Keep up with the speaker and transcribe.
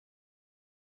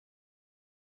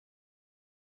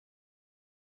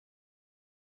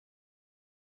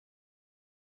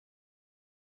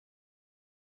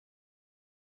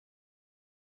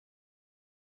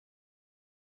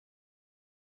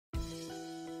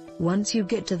Once you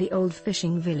get to the old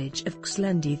fishing village of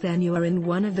Xlendi, then you are in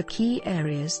one of the key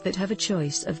areas that have a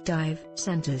choice of dive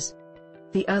centers.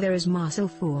 The other is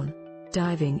Marsalforn.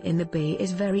 Diving in the bay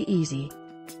is very easy.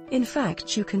 In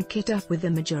fact, you can kit up with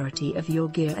the majority of your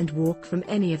gear and walk from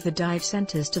any of the dive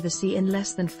centers to the sea in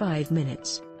less than 5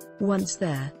 minutes. Once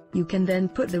there, you can then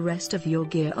put the rest of your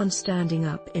gear on, standing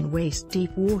up in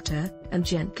waist-deep water, and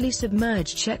gently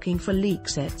submerge, checking for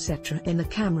leaks etc. in the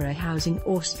camera housing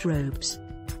or strobes.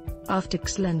 After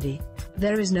Xlendi,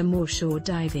 there is no more shore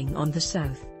diving on the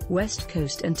south-west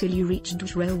coast until you reach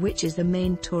Dwejra, which is the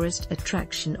main tourist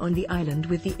attraction on the island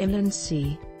with the inland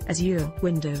sea, Azure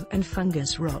window and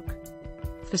Fungus rock.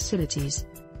 Facilities: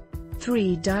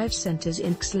 3 dive centers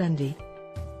in Xlendi.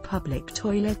 Public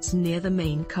toilets near the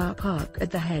main car park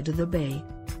at the head of the bay.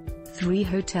 3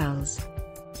 hotels.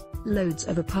 Loads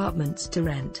of apartments to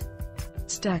rent.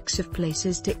 Stacks of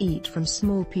places to eat, from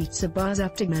small pizza bars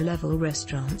up to mid-level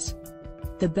restaurants.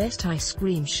 The best ice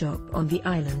cream shop on the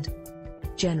island.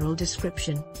 General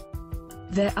description: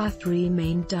 there are 3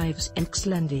 main dives in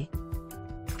Xlendi: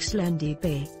 Xlendi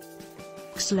Bay,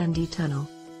 Xlendi Tunnel,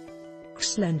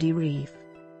 Xlendi Reef.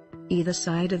 Either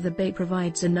side of the bay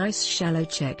provides a nice shallow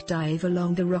check dive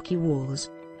along the rocky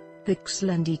walls. The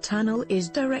Xlendi Tunnel is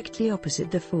directly opposite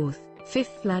the 4th,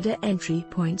 5th ladder entry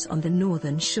points on the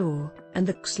northern shore, and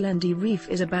the Xlendi Reef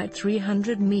is about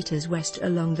 300 meters west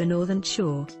along the northern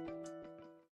shore.